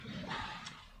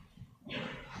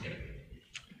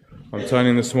I'm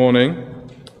turning this morning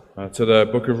to the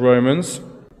book of Romans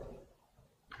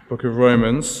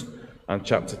and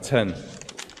chapter 10.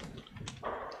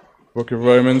 Book of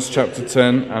Romans, chapter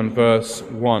 10 and verse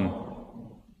 1.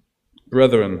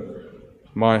 Brethren,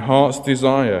 my heart's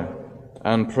desire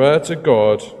and prayer to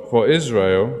God for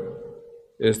Israel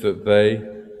is that they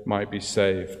might be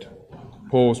saved.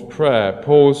 Paul's prayer,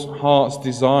 Paul's heart's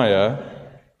desire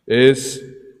is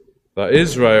that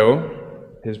Israel,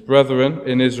 his brethren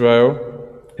in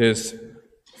Israel, his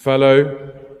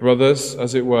fellow brothers,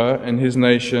 as it were, in his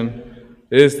nation,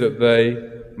 is that they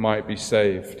might be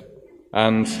saved.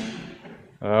 And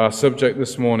our subject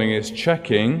this morning is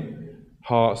checking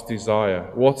heart's desire.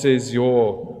 What is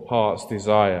your heart's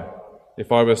desire?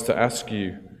 If I was to ask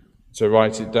you to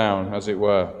write it down, as it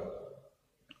were,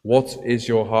 what is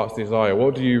your heart's desire?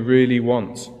 What do you really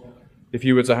want? If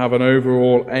you were to have an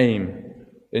overall aim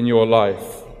in your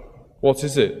life, what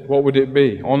is it? What would it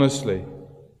be, honestly?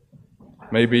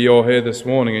 Maybe you're here this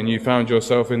morning and you found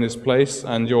yourself in this place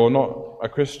and you're not a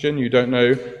Christian, you don't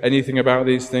know anything about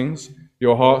these things.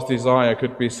 Your heart's desire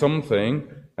could be something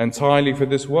entirely for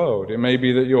this world. It may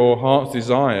be that your heart's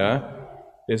desire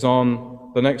is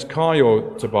on the next car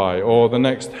you're to buy, or the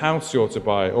next house you're to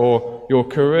buy, or your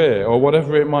career, or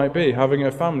whatever it might be, having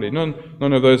a family.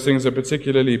 None of those things are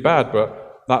particularly bad, but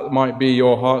that might be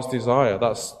your heart's desire.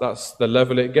 That's the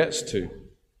level it gets to.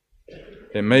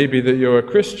 It may be that you're a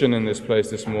Christian in this place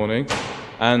this morning,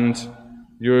 and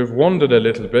you've wandered a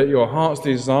little bit. Your heart's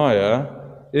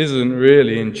desire isn't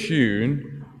really in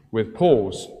tune with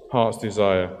Paul's heart's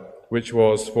desire, which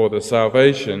was for the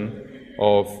salvation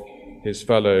of his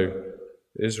fellow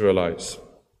Israelites.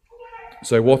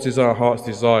 So what is our heart's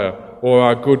desire, or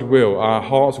our goodwill, our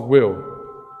heart's will?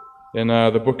 In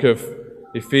the book of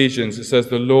Ephesians, it says,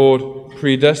 the Lord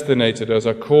predestinated us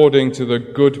according to the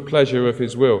good pleasure of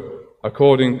his will.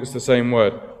 It's the same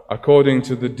word, according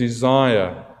to the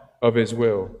desire of his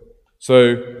will.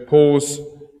 So Paul's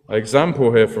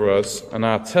example here for us, and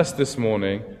our test this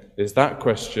morning, is that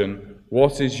question,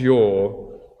 what is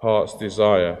your heart's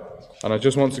desire? And I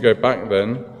just want to go back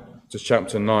then to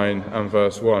chapter 9 and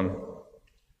verse 1,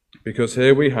 because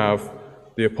here we have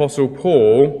the Apostle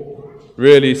Paul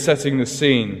really setting the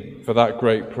scene for that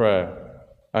great prayer.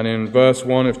 And in verse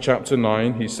 1 of chapter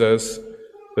 9, he says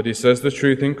the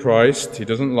truth in Christ, he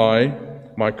doesn't lie,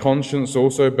 my conscience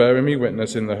also bearing me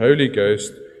witness in the Holy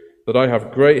Ghost, that I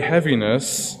have great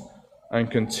heaviness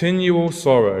and continual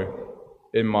sorrow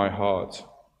in my heart.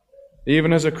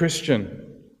 Even as a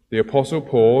Christian, the Apostle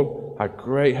Paul had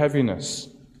great heaviness.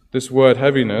 This word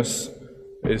heaviness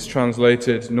is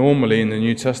translated normally in the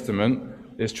New Testament,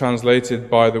 is translated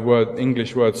by the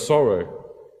English word sorrow.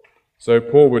 So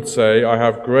Paul would say, I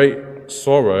have great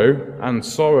sorrow and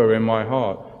sorrow in my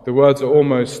heart. The words are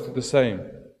almost the same.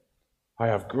 I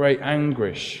have great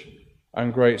anguish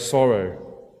and great sorrow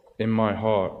in my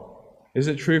heart. Is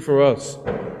it true for us?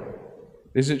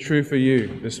 Is it true for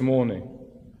you this morning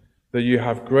that you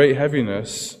have great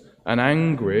heaviness and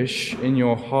anguish in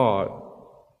your heart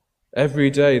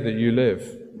every day that you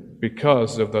live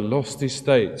because of the lusty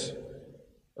state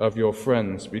of your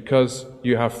friends, because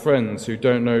you have friends who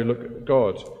don't know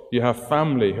God, you have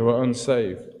family who are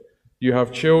unsaved, you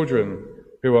have children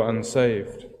who are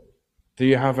unsaved? Do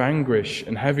you have anguish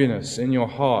and heaviness in your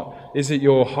heart? Is it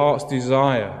your heart's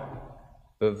desire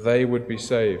that they would be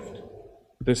saved?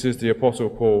 This is the Apostle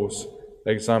Paul's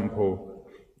example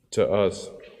to us.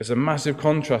 It's a massive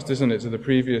contrast, isn't it, to the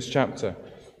previous chapter.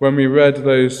 When we read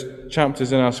those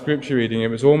chapters in our scripture reading, it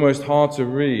was almost hard to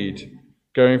read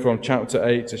going from chapter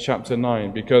 8 to chapter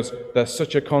 9 because there's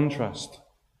such a contrast.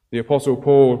 The Apostle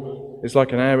Paul is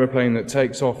like an aeroplane that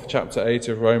takes off chapter 8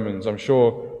 of Romans. I'm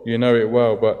sure you know it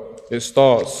well, but it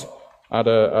starts at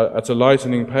a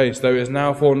lightning pace. There is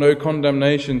now for no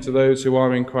condemnation to those who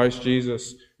are in Christ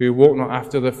Jesus, who walk not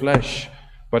after the flesh,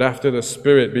 but after the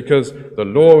Spirit, because the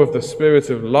law of the Spirit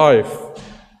of life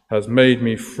has made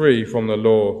me free from the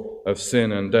law of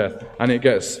sin and death. And it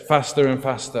gets faster and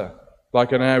faster,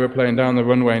 like an aeroplane down the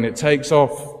runway, and it takes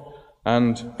off.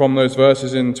 And from those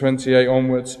verses in 28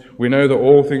 onwards, we know that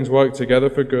all things work together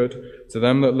for good, to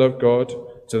them that love God,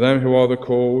 to them who are the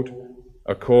called,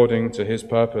 according to his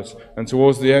purpose. And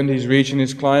towards the end, he's reaching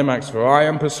his climax, for I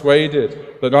am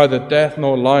persuaded that neither death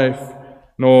nor life,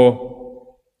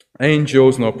 nor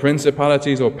angels, nor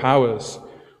principalities or powers,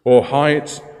 or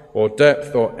height, or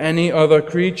depth, or any other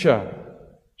creature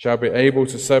shall be able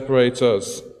to separate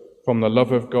us from the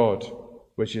love of God,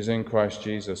 which is in Christ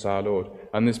Jesus our Lord.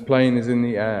 And this plane is in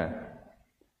the air.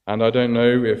 And I don't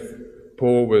know if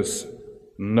Paul was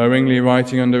knowingly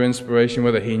writing under inspiration,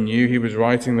 whether he knew he was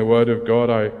writing the word of God.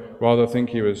 I rather think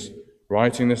he was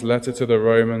writing this letter to the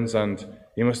Romans, and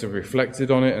he must have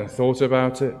reflected on it and thought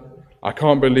about it. I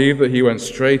can't believe that he went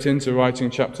straight into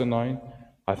writing chapter 9.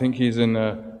 I think he's in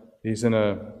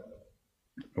a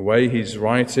way he's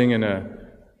writing in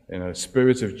a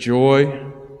spirit of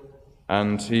joy,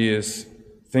 and he is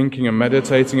thinking and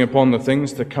meditating upon the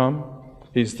things to come.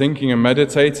 He's thinking and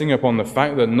meditating upon the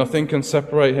fact that nothing can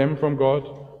separate him from God.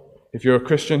 If you're a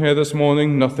Christian here this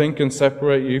morning, nothing can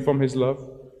separate you from his love.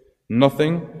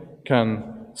 Nothing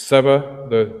can sever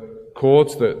the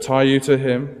cords that tie you to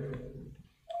him.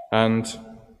 And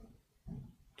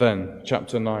then,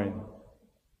 chapter 9.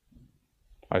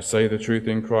 I say the truth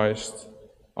in Christ,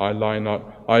 I lie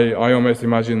not. I almost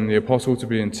imagine the apostle to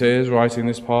be in tears writing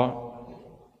this part.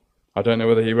 I don't know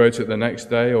whether he wrote it the next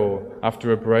day or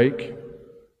after a break,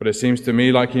 but it seems to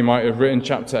me like he might have written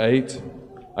chapter 8,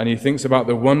 and he thinks about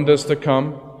the wonders to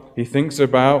come. He thinks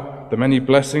about the many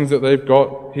blessings that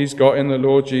he's got in the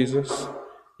Lord Jesus.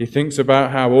 He thinks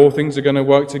about how all things are going to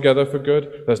work together for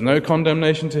good. There's no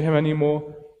condemnation to him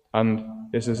anymore, and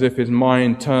it's as if his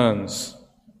mind turns.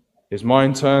 His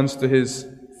mind turns to his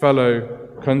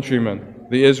fellow countrymen,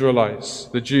 the Israelites,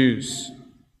 the Jews,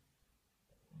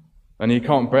 and he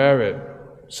can't bear it.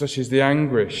 Such is the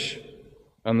anguish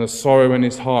and the sorrow in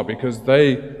his heart, because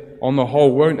they, on the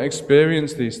whole, won't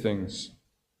experience these things.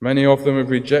 Many of them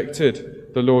have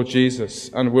rejected the Lord Jesus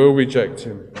and will reject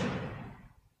him.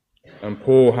 And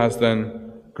Paul has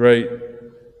then great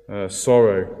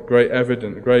sorrow, great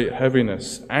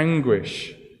heaviness,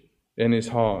 anguish in his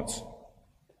heart.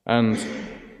 And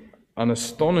an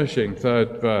astonishing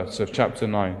third verse of chapter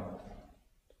 9.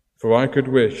 For I could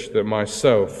wish that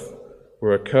myself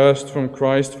were accursed from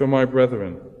Christ for my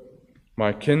brethren,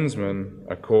 my kinsmen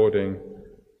according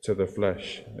to the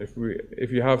flesh.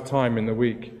 If you have time in the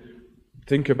week,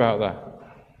 think about that.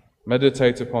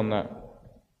 Meditate upon that.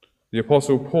 The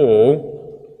Apostle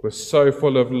Paul was so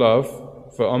full of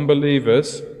love for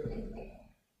unbelievers.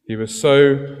 He was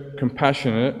so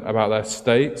compassionate about their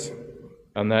state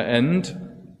and their end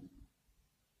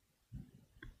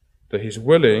that he's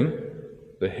willing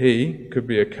that he could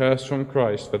be accursed from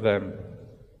Christ for them.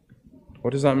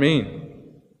 What does that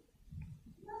mean?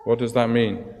 What does that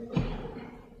mean?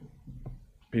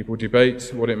 People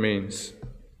debate what it means.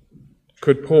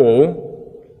 Could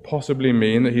Paul possibly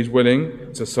mean that he's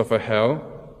willing to suffer hell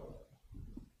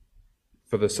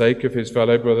for the sake of his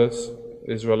fellow brothers,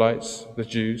 Israelites, the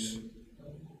Jews?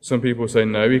 Some people say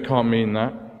no, he can't mean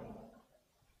that.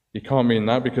 He can't mean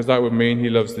that because that would mean he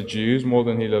loves the Jews more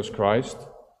than he loves Christ.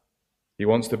 He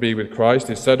wants to be with Christ.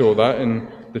 He said all that in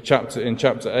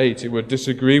chapter 8. It would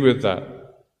disagree with that.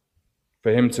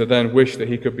 For him to then wish that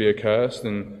he could be accursed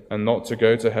and not to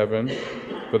go to heaven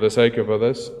for the sake of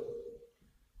others.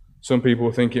 Some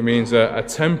people think it means a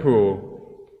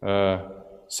temporal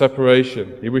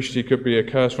separation. He wished he could be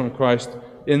accursed from Christ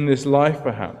in this life,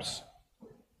 perhaps,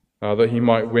 that he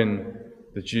might win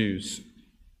the Jews.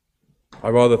 I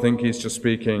rather think he's just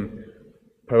speaking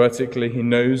poetically. He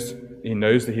knows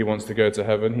that he wants to go to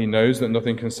heaven. He knows that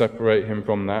nothing can separate him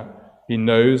from that. He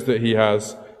knows that he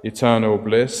has eternal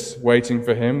bliss waiting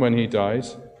for him when he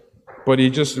dies. But he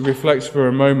just reflects for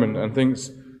a moment and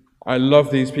thinks, I love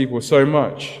these people so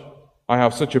much. I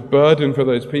have such a burden for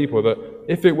those people that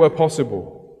if it were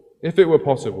possible,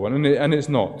 and it's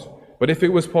not, but if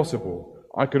it was possible,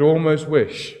 I could almost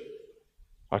wish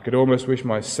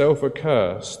myself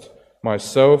accursed,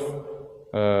 myself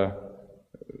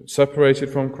separated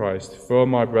from Christ for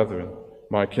my brethren,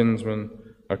 my kinsmen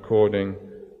according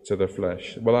to the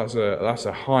flesh. Well, that's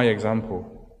a high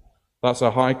example. That's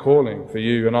a high calling for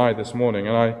you and I this morning.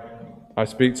 And I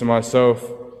speak to myself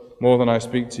more than I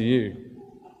speak to you.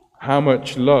 How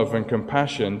much love and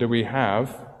compassion do we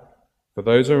have for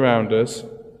those around us,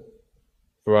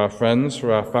 for our friends,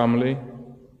 for our family,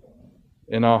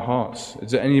 in our hearts?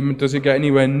 Does it get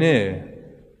anywhere near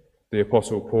the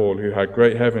Apostle Paul, who had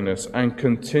great heaviness and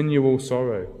continual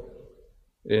sorrow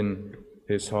in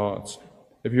his heart?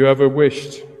 Have you ever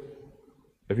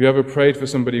prayed for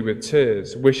somebody with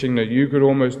tears, wishing that you could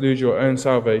almost lose your own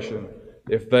salvation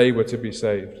if they were to be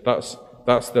saved?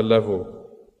 That's the level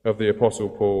of the Apostle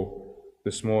Paul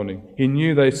this morning. He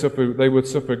knew they would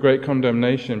suffer great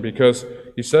condemnation because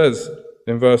he says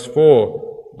in verse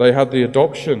 4, they had the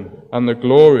adoption and the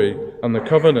glory and the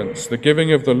covenants, the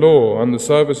giving of the law and the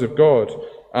service of God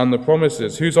and the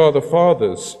promises, whose are the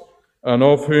fathers, and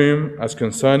of whom, as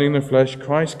concerning the flesh,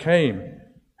 Christ came,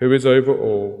 who is over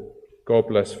all, God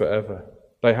bless forever.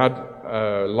 They had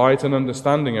light and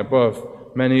understanding above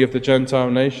many of the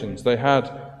Gentile nations. They had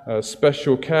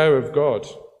special care of God.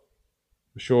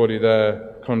 Surely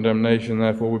their condemnation,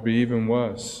 therefore, would be even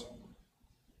worse.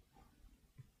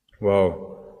 Well,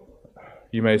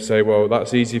 you may say, well,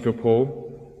 that's easy for Paul.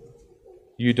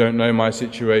 You don't know my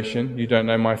situation. You don't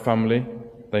know my family.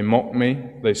 They mock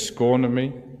me. They scorn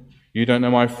me. You don't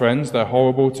know my friends. They're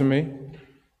horrible to me.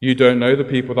 You don't know the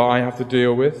people that I have to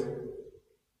deal with.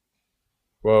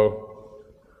 Well,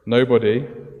 nobody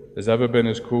has ever been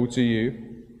as cruel to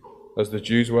you as the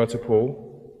Jews were to Paul.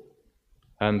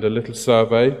 And a little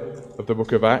survey of the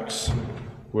book of Acts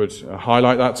would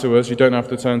highlight that to us. You don't have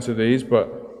to turn to these, but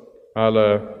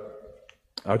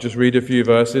I'll just read a few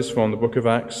verses from the book of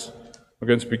Acts. We're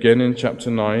going to begin in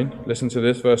chapter 9. Listen to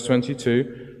this, verse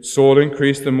 22. Saul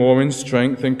increased the more in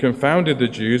strength and confounded the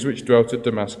Jews which dwelt at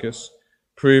Damascus,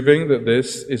 proving that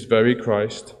this is very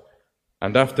Christ.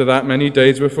 And after that many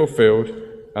days were fulfilled,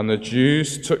 and the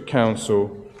Jews took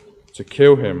counsel to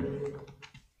kill him.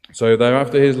 So they're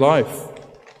after his life.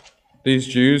 These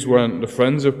Jews weren't the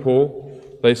friends of Paul.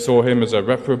 They saw him as a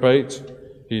reprobate.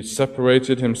 He'd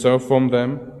separated himself from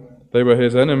them. They were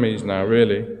his enemies now,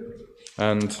 really.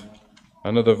 And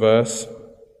another verse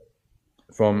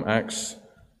from Acts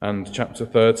and chapter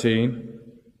 13,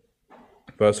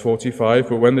 verse 45.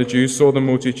 But when the Jews saw the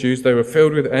multitudes, they were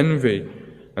filled with envy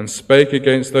and spake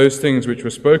against those things which were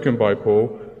spoken by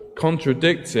Paul,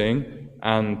 contradicting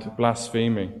and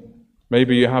blaspheming.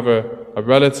 Maybe you have a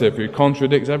relative who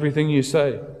contradicts everything you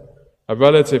say, a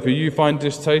relative who you find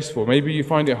distasteful. Maybe you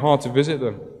find it hard to visit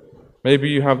them. Maybe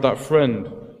you have that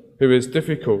friend who is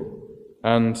difficult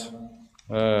and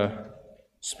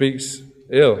speaks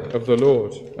ill of the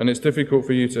Lord, and it's difficult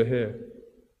for you to hear.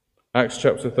 Acts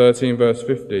chapter 13, verse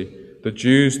 50. The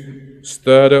Jews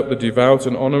stirred up the devout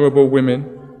and honourable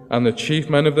women and the chief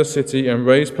men of the city and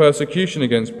raised persecution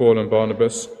against Paul and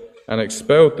Barnabas and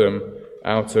expelled them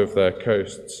out of their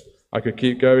coasts. I could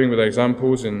keep going with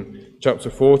examples in chapter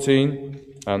 14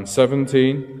 and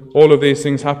 17. All of these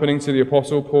things happening to the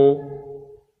Apostle Paul.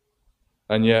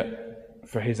 And yet,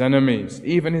 for his enemies,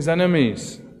 even his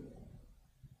enemies,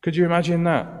 could you imagine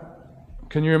that?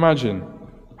 Can you imagine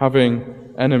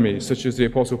having enemies such as the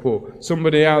Apostle Paul?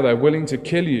 Somebody out there willing to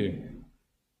kill you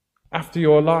after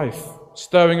your life,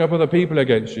 stirring up other people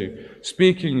against you,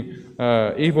 speaking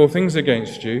evil things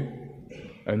against you.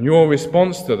 And your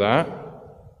response to that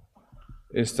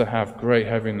is to have great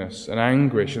heaviness and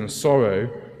anguish and sorrow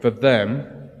for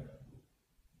them,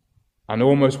 and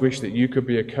almost wish that you could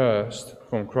be accursed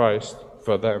from Christ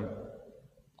for them.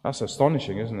 That's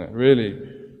astonishing, isn't it? Really,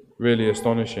 really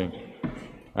astonishing.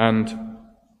 And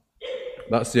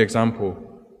that's the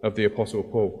example of the Apostle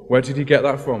Paul. Where did he get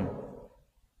that from?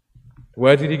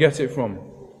 Where did he get it from?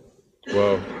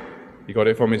 Well, he got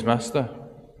it from his master.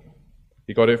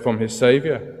 He got it from his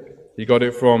Saviour. He got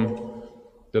it from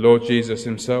the Lord Jesus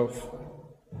himself.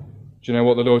 Do you know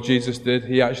what the Lord Jesus did?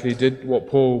 He actually did what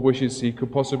Paul wishes he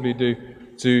could possibly do,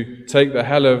 to take the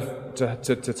hell of,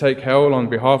 to take hell on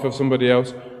behalf of somebody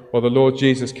else. Well, the Lord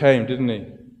Jesus came, didn't he?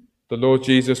 The Lord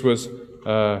Jesus was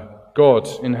God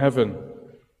in heaven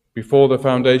before the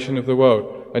foundation of the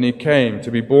world. And he came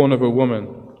to be born of a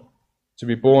woman, to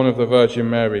be born of the Virgin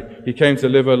Mary. He came to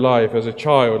live a life as a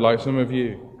child like some of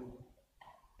you.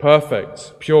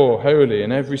 Perfect, pure, holy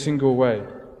in every single way.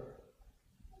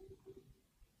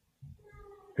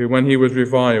 Who when he was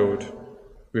reviled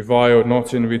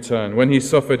not in return. When he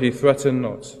suffered, he threatened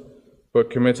not, but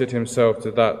committed himself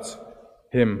to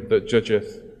him that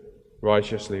judgeth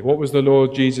righteously. What was the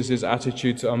Lord Jesus'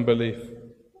 attitude to unbelief?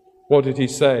 What did he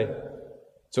say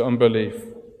to unbelief?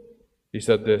 He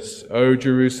said this, O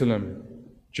Jerusalem,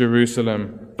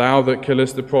 Jerusalem, thou that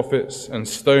killest the prophets and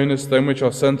stonest them which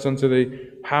are sent unto thee,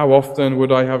 how often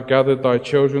would I have gathered thy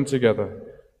children together,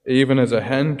 even as a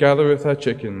hen gathereth her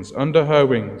chickens under her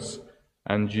wings,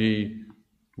 and ye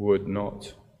would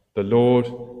not. The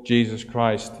Lord Jesus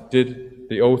Christ did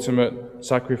the ultimate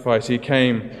sacrifice. He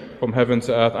came from heaven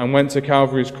to earth and went to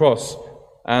Calvary's cross.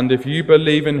 And if you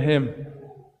believe in him,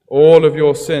 all of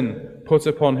your sin put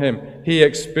upon him. He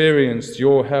experienced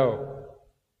your hell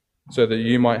so that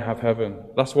you might have heaven.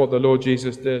 That's what the Lord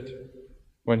Jesus did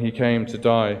when he came to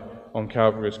die on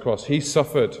Calvary's cross. He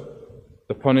suffered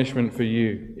the punishment for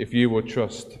you if you would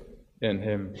trust in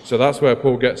him. So that's where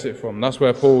Paul gets it from. That's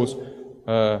where Paul's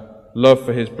love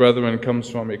for his brethren comes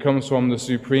from. It comes from the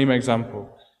supreme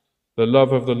example, the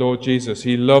love of the Lord Jesus.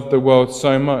 He loved the world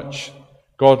so much.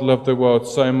 God loved the world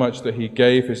so much that he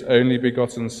gave his only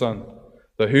begotten Son,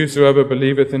 that whosoever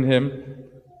believeth in him,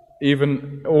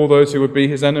 even all those who would be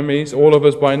his enemies, all of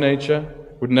us by nature,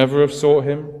 would never have sought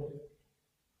him,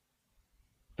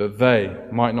 that they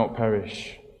might not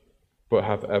perish, but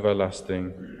have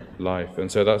everlasting life.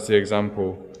 And so that's the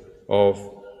example of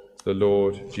the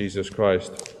Lord Jesus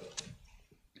Christ.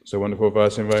 It's a wonderful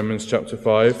verse in Romans chapter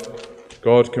 5.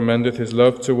 God commendeth his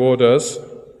love toward us,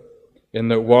 in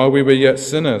that while we were yet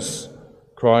sinners,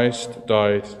 Christ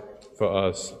died for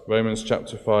us. Romans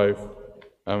chapter 5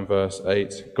 and verse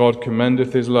 8. God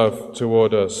commendeth his love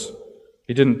toward us.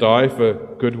 He didn't die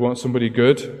for somebody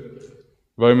good.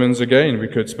 Romans again, we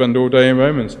could spend all day in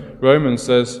Romans. Romans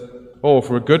says,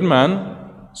 for a good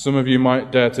man, some of you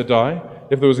might dare to die.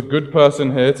 If there was a good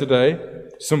person here today,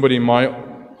 somebody might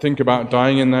think about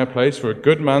dying in their place. For a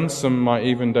good man, some might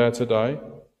even dare to die.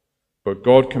 But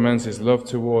God commends his love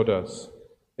toward us,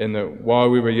 in that while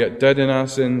we were yet dead in our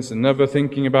sins, and never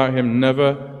thinking about him,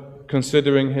 never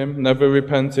considering him, never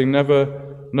repenting,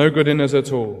 no good in us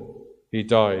at all, he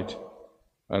died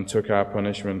and took our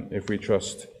punishment if we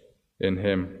trust in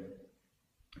him.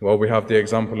 Well, we have the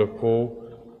example of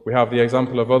Paul. We have the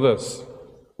example of others.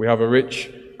 We have a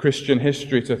rich Christian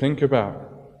history to think about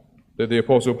that the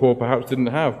Apostle Paul perhaps didn't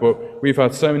have, but we've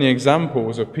had so many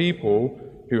examples of people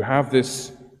who have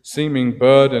this seeming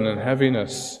burden and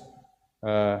heaviness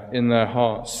in their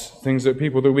hearts,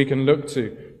 people that we can look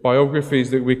to,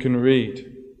 biographies that we can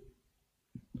read.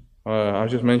 I'll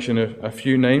just mention a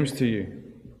few names to you.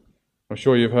 I'm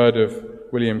sure you've heard of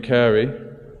William Carey,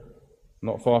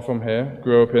 not far from here,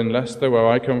 grew up in Leicester, where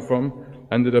I come from,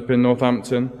 ended up in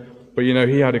Northampton. But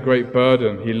he had a great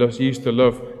burden. He used to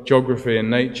love geography and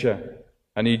nature.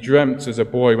 And he dreamt as a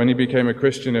boy, when he became a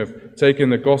Christian, of taking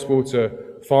the gospel to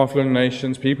far-flung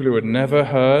nations, people who had never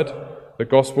heard the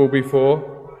gospel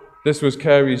before. This was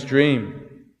Carey's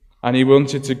dream. And he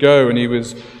wanted to go, and he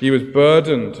was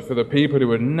burdened for the people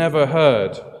who had never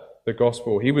heard the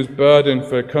gospel. He was burdened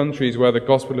for countries where the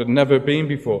gospel had never been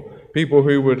before. People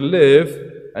who would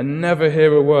live and never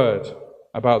hear a word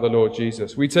about the Lord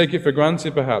Jesus. We take it for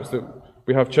granted, perhaps, that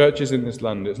we have churches in this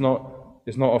land. It's not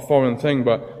a foreign thing,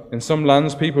 but in some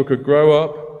lands people could grow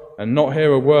up and not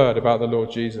hear a word about the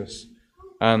Lord Jesus.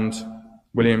 And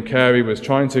William Carey was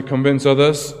trying to convince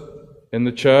others in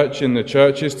the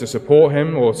churches to support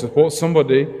him or support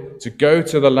somebody to go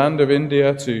to the land of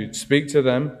India to speak to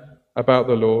them about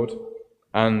the Lord.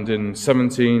 And in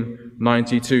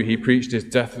 1792 he preached his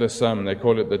deathless sermon. They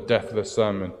call it the deathless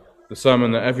sermon. The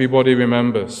sermon that everybody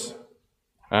remembers.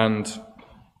 And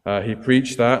he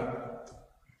preached that.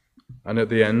 And at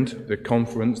the end, the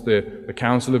conference, the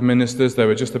council of ministers, they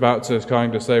were just about to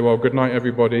kind of say, well, good night,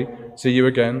 everybody. See you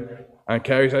again. And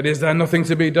Carey said, is there nothing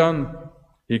to be done?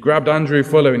 He grabbed Andrew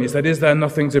Fuller and he said, is there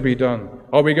nothing to be done?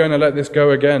 Are we going to let this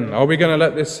go again? Are we going to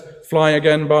let this fly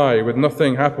again by with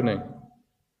nothing happening?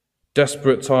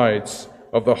 Desperate tides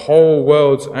of the whole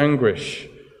world's anguish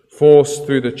forced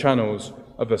through the channels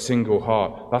of a single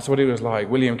heart. That's what it was like.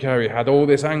 William Carey had all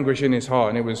this anguish in his heart,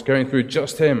 and it was going through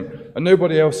just him, and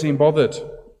nobody else seemed bothered.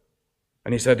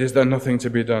 And he said, is there nothing to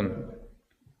be done?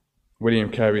 William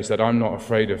Carey said, I'm not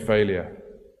afraid of failure.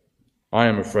 I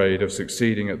am afraid of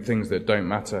succeeding at things that don't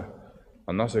matter.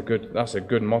 And that's a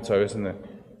good motto, isn't it?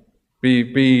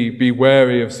 Be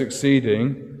wary of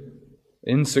succeeding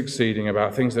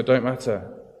about things that don't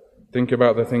matter. Think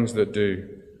about the things that do.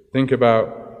 Think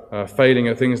about failing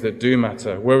at things that do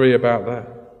matter. Worry about that.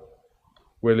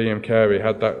 William Carey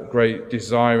had that great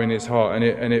desire in his heart,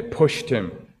 and it pushed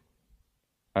him.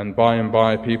 And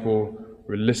by, people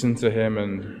would listen to him,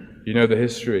 and you know the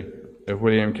history of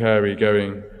William Carey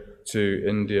going to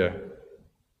India.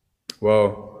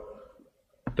 Well,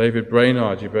 David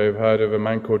Brainerd, you've heard of a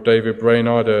man called David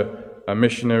Brainerd, a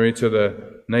missionary to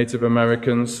the Native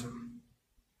Americans,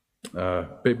 a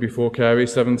bit before Carey,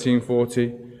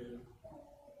 1740.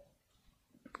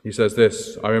 He says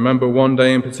this, I remember one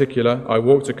day in particular, I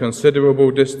walked a considerable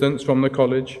distance from the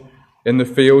college, in the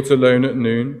fields alone at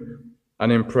noon,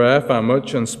 and in prayer found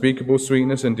much unspeakable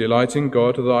sweetness and delight in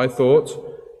God, that I thought,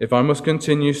 if I must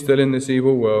continue still in this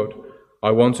evil world,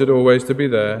 I wanted always to be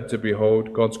there to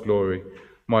behold God's glory.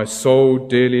 My soul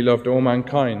dearly loved all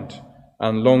mankind,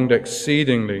 and longed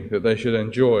exceedingly that they should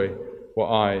enjoy what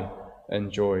I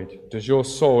enjoyed. Does your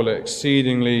soul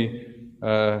exceedingly,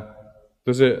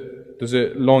 does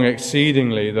it long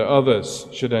exceedingly that others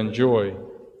should enjoy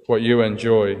what you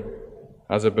enjoy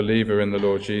as a believer in the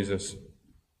Lord Jesus?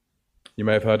 You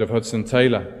may have heard of Hudson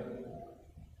Taylor.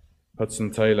 Hudson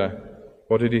Taylor,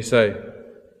 what did he say?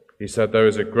 He said there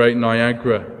is a great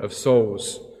Niagara of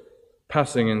souls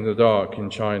passing in the dark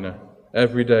in China.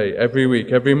 Every day, every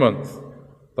week, every month,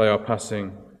 they are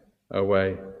passing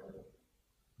away.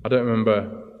 I don't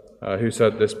remember who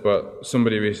said this, but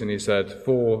somebody recently said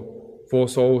 4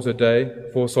 souls a day,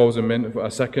 4 souls a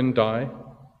second die,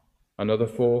 another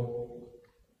 4,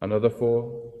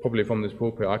 probably from this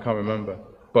pulpit, I can't remember.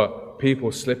 But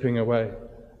people slipping away.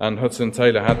 And Hudson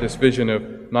Taylor had this vision of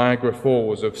Niagara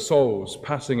Falls, of souls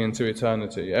passing into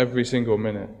eternity every single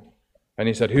minute. And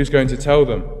he said, who's going to tell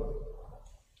them?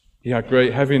 He had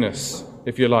great heaviness,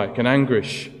 if you like, and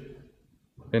anguish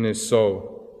in his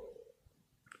soul.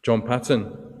 John Paton,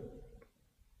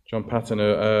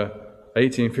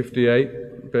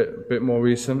 1858, bit more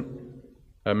recent,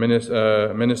 a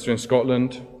minister in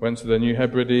Scotland, went to the New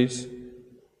Hebrides,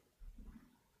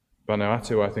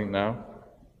 Vanuatu, I think now.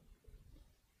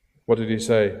 What did he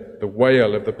say? The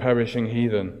wail of the perishing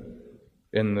heathen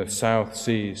in the South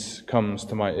Seas comes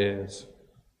to my ears.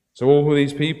 So all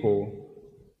these people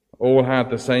all had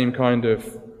the same kind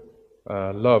of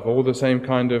love, all the same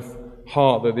kind of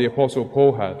heart that the Apostle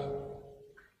Paul had.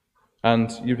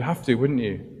 And you'd have to, wouldn't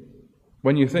you?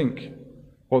 When you think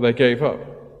what they gave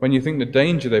up, when you think the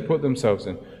danger they put themselves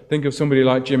in. Think of somebody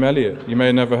like Jim Elliot. You may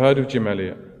have never heard of Jim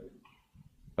Elliot,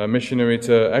 a missionary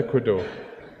to Ecuador,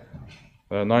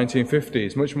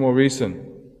 1950s, much more recent.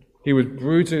 He was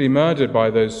brutally murdered by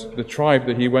the tribe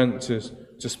that he went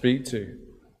to speak to.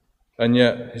 And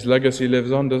yet his legacy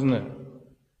lives on, doesn't it?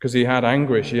 Because he had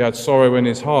anguish, he had sorrow in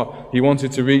his heart. He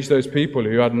wanted to reach those people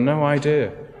who had no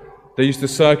idea. They used to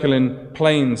circle in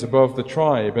planes above the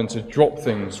tribe and to drop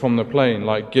things from the plane,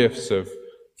 like gifts of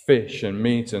fish and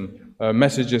meat and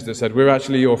messages that said, we're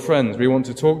actually your friends, we want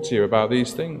to talk to you about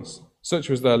these things. Such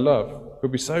was their love. It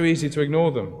would be so easy to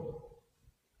ignore them.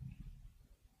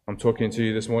 I'm talking to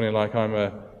you this morning like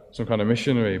I'm some kind of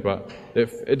missionary, but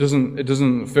it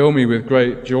doesn't fill me with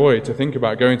great joy to think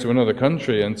about going to another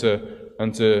country and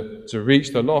to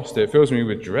reach the lost. It fills me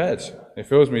with dread. It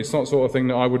fills me, it's not the sort of thing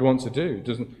that I would want to do,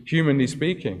 humanly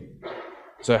speaking.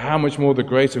 So how much more the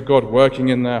grace of God working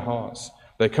in their hearts.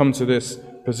 They come to this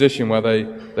position where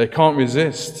they can't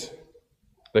resist.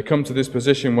 They come to this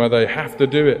position where they have to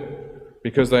do it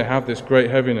because they have this great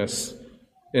heaviness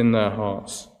in their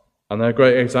hearts. And they're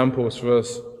great examples for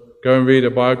us. Go and read a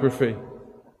biography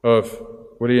of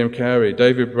William Carey,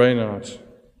 David Brainerd,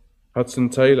 Hudson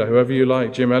Taylor, whoever you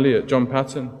like, Jim Elliot, John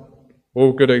Paton.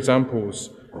 All good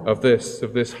examples of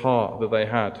this heart that they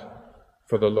had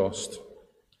for the lost.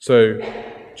 So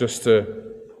just to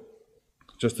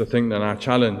think then, our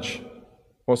challenge.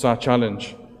 What's our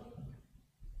challenge?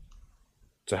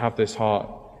 To have this heart.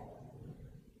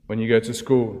 When you go to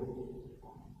school,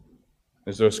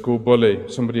 is there a school bully,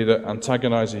 somebody that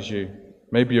antagonizes you?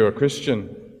 Maybe you're a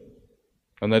Christian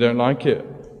and they don't like it.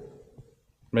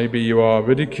 Maybe you are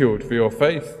ridiculed for your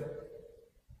faith.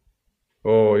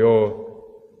 Or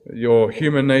your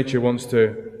human nature wants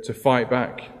to fight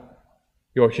back.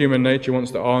 Your human nature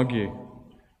wants to argue.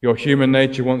 Your human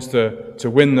nature wants to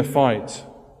win the fight.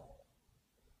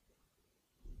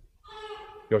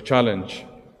 Your challenge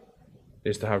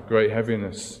is to have great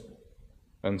heaviness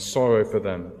and sorrow for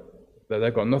them, that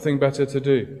they've got nothing better to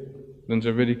do than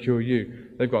to ridicule you.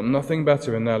 They've got nothing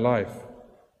better in their life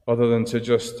other than to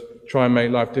just try and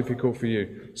make life difficult for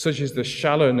you. Such is the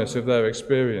shallowness of their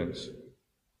experience.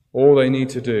 All they need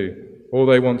to do, all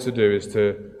they want to do is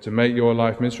to make your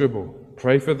life miserable.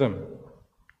 Pray for them.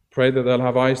 Pray that they'll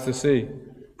have eyes to see.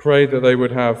 Pray that they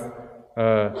would have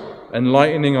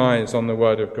enlightening eyes on the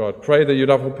Word of God. Pray that you'd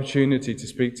have opportunity to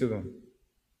speak to them.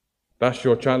 That's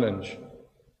your challenge.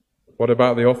 What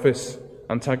about the office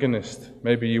antagonist?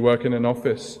 Maybe you work in an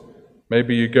office.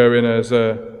 Maybe you go in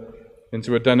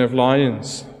into a den of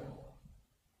lions.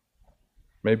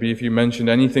 Maybe if you mentioned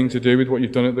anything to do with what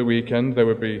you've done at the weekend, they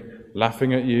would be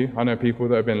laughing at you. I know people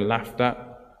that have been laughed at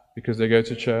because they go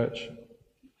to church.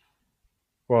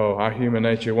 Well, our human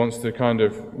nature wants to kind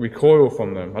of recoil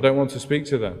from them. I don't want to speak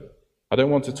to them. I don't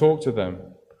want to talk to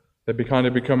them. They kind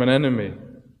of become an enemy.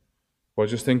 Well,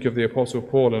 just think of the Apostle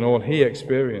Paul and all he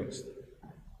experienced.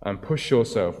 And push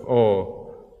yourself.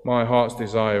 Oh, my heart's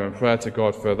desire and prayer to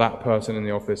God for that person in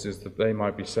the office is that they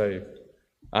might be saved.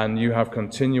 And you have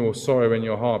continual sorrow in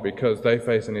your heart because they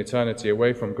face an eternity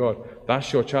away from God.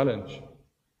 That's your challenge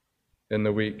in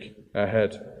the week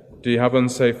ahead. Do you have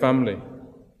unsaved family?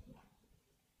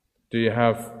 Do you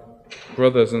have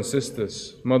brothers and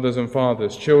sisters, mothers and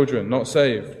fathers, children not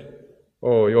saved?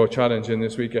 Oh, your challenge in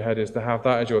this week ahead is to have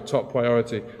that as your top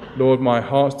priority. Lord, my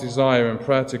heart's desire and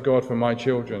prayer to God for my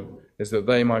children is that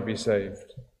they might be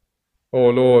saved. Oh,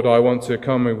 Lord, I want to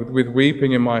come with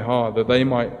weeping in my heart that they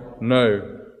might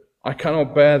know I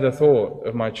cannot bear the thought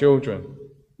of my children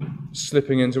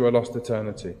slipping into a lost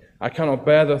eternity. I cannot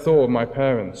bear the thought of my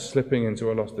parents slipping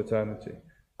into a lost eternity.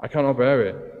 I cannot bear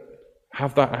it.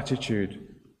 Have that attitude.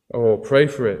 Or pray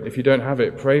for it. If you don't have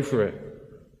it, pray for it.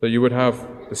 That you would have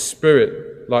the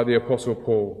Spirit like the Apostle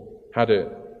Paul had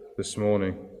it this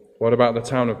morning. What about the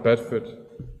town of Bedford?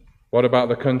 What about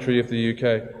the country of the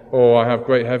UK? Oh, I have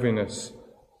great heaviness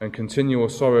and continual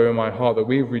sorrow in my heart that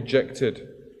we've rejected,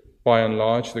 by and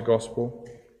large, the gospel,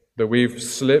 that we've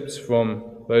slipped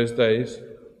from those days.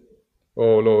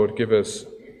 Oh, Lord, give us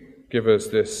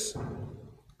this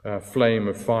flame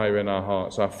of fire in our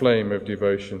hearts, our flame of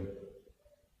devotion.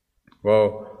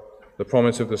 Well, the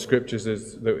promise of the Scriptures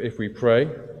is that if we pray,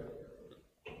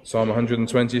 Psalm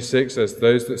 126 says,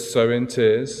 those that sow in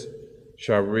tears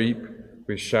shall reap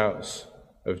with shouts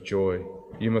of joy.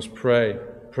 You must pray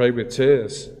with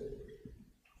tears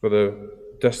for the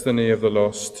destiny of the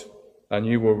lost, and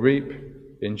you will reap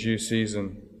in due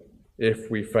season if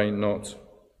we faint not.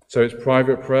 So it's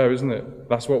private prayer, isn't it?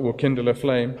 That's what will kindle a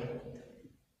flame.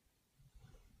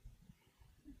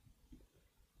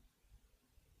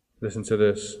 Listen to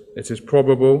this. It is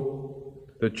probable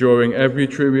that during every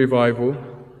true revival,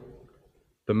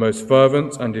 the most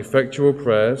fervent and effectual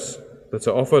prayers that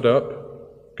are offered up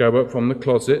go up from the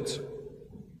closet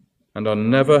and are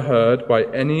never heard by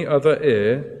any other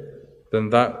ear than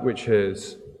that which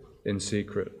hears in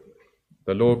secret.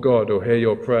 The Lord God will hear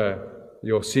your prayer,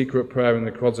 your secret prayer in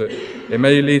the closet. It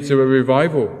may lead to a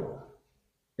revival.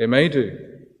 It may do.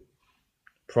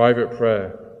 Private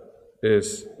prayer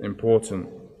is important.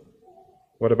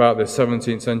 What about the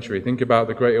 17th century? Think about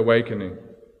the Great Awakening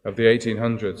of the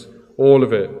 1800s. All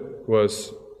of it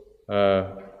was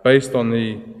based on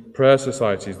the prayer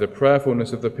societies, the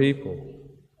prayerfulness of the people.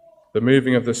 The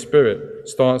moving of the Spirit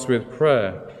starts with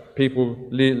prayer, people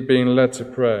being led to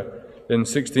prayer. In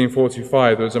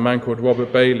 1645, there was a man called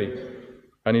Robert Bailey,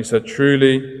 and he said,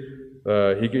 truly,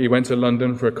 he went to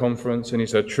London for a conference, and he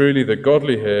said, truly, the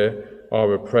godly here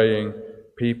are a praying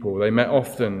people. They met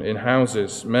often in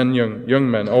houses, men,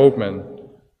 young men, old men,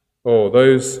 or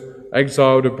those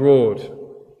exiled abroad.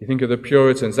 You think of the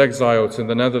Puritans exiled to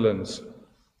the Netherlands.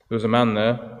 There was a man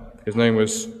there, his name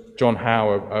was John Howe,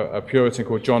 a Puritan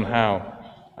called John Howe,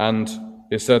 and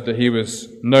it said that he was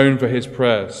known for his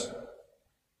prayers,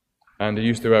 and he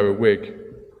used to wear a wig,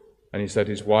 and he said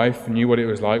his wife knew what it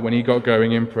was like when he got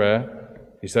going in prayer.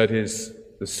 He said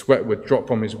the sweat would drop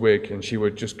from his wig, and she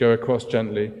would just go across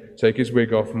gently, take his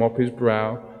wig off, mop his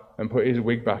brow, and put his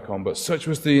wig back on. But such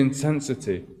was the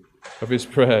intensity of his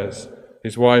prayers,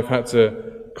 his wife had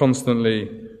to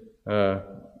constantly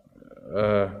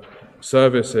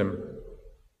service him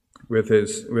with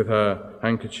her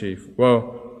handkerchief.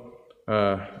 Well,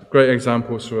 great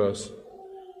examples for us.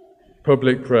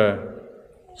 Public prayer,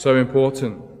 so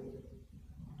important.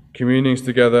 Communings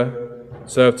together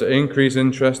serve to increase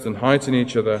interest and heighten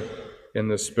each other in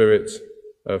the spirit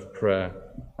of prayer.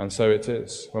 And so it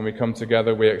is. When we come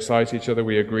together, we excite each other,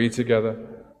 we agree together.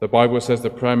 The Bible says the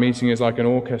prayer meeting is like an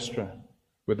orchestra,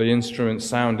 with the instruments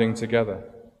sounding together.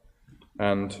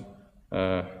 And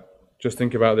just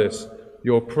think about this.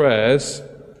 Your prayers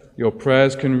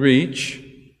can reach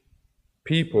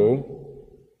people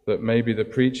that maybe the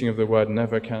preaching of the word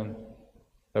never can.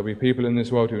 There'll be people in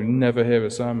this world who never hear a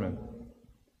sermon,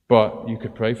 but you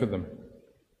could pray for them.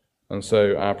 And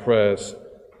so our prayers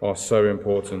are so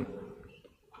important.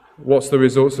 What's the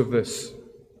results of this?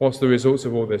 What's the results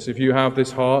of all this? If you have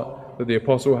this heart that the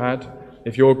apostle had,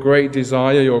 if your great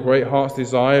desire, your great heart's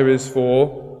desire is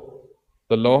for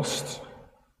the lost,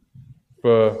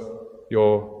 for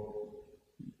your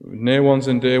near ones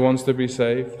and dear ones to be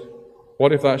saved,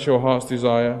 what if that's your heart's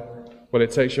desire? Well,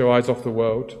 it takes your eyes off the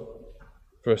world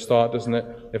for a start, doesn't it?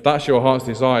 If that's your heart's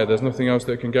desire, there's nothing else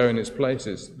that can go in its place.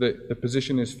 The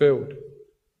position is filled.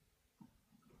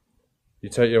 You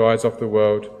take your eyes off the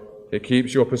world. It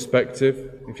keeps your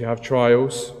perspective. If you have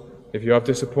trials, if you have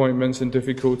disappointments and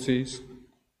difficulties,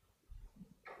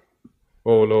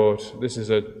 oh Lord, this is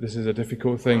a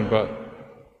difficult thing, but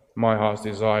my heart's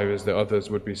desire is that others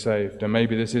would be saved. And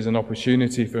maybe this is an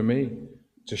opportunity for me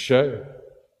to show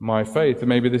my faith. And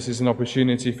maybe this is an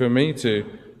opportunity for me to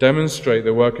demonstrate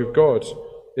the work of God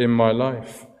in my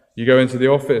life. You go into the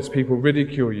office, people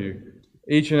ridicule you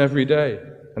each and every day,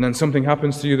 and then something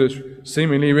happens to you that's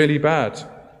seemingly really bad,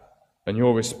 and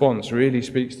your response really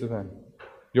speaks to them.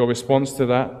 Your response to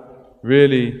that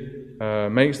really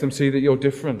makes them see that you're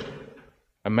different,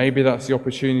 and maybe that's the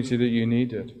opportunity that you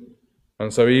needed.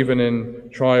 And so even in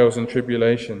trials and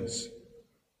tribulations,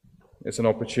 it's an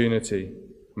opportunity,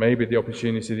 maybe the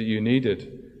opportunity that you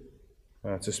needed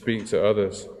to speak to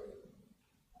others.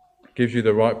 It gives you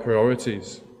the right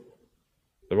priorities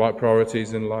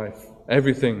in life.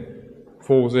 Everything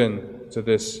falls in to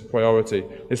this priority.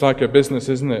 It's like a business,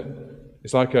 isn't it?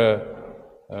 It's like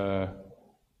an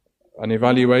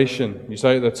evaluation. You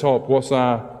say at the top, what's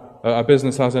our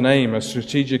business has an aim, a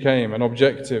strategic aim, an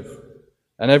objective.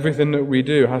 And everything that we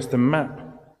do has to map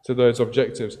to those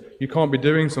objectives. You can't be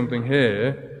doing something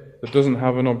here that doesn't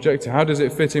have an objective. How does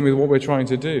it fit in with what we're trying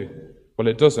to do? Well,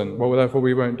 it doesn't. Well, therefore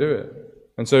we won't do it.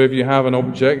 And so if you have an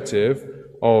objective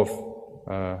of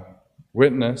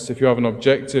witness, if you have an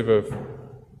objective of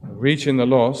reaching the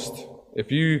lost,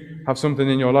 if you have something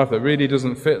in your life that really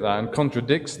doesn't fit that and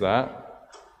contradicts that,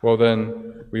 well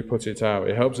then we put it out.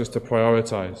 It helps us to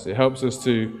prioritize. It helps us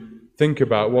to think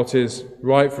about what is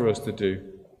right for us to do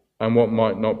and what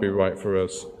might not be right for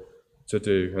us to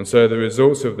do. And so the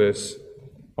results of this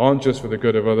aren't just for the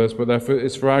good of others, but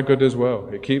it's for our good as well.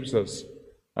 It keeps us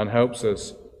and helps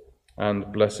us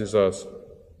and blesses us.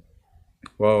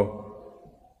 Well,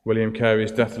 William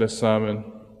Carey's Deathless Sermon,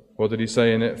 what did he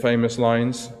say in it? Famous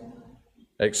lines: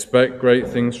 expect great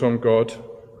things from God,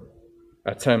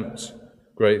 attempt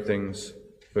great things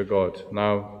for God.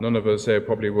 Now, none of us here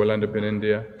probably will end up in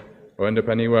India or end up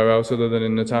anywhere else other than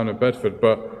in the town of Bedford,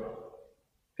 but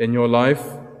in your life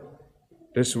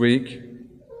this week,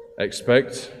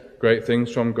 expect great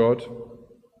things from God,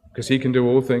 because He can do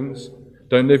all things.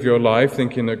 Don't live your life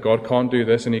thinking that God can't do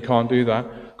this and He can't do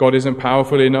that. God isn't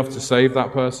powerful enough to save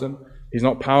that person. He's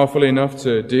not powerful enough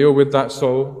to deal with that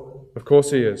soul. Of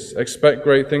course He is. Expect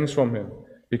great things from Him,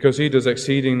 because He does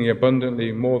exceedingly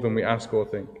abundantly more than we ask or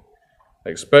think.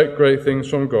 Expect great things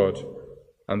from God,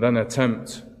 and then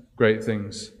attempt great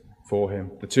things for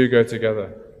Him. The two go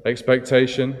together.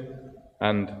 Expectation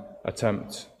and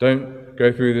attempt. Don't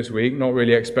go through this week not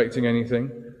really expecting anything.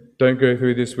 Don't go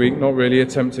through this week not really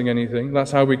attempting anything.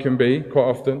 That's how we can be quite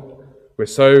often. We're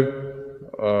so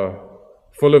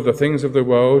full of the things of the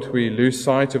world, we lose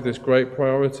sight of this great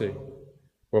priority.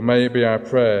 Well, may it be our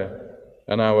prayer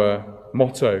and our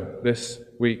motto this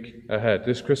week ahead,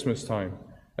 this Christmas time.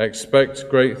 Expect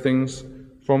great things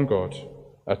from God.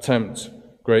 Attempt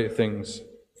great things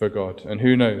for God. And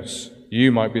who knows,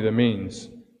 you might be the means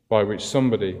by which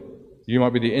you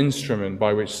might be the instrument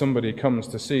by which somebody comes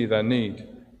to see their need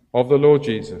of the Lord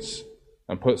Jesus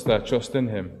and puts their trust in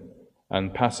Him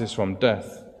and passes from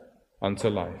death unto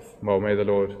life. Well, may the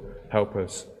Lord help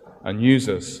us and use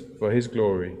us for His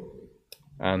glory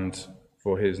and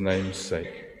for His name's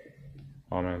sake.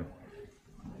 Amen.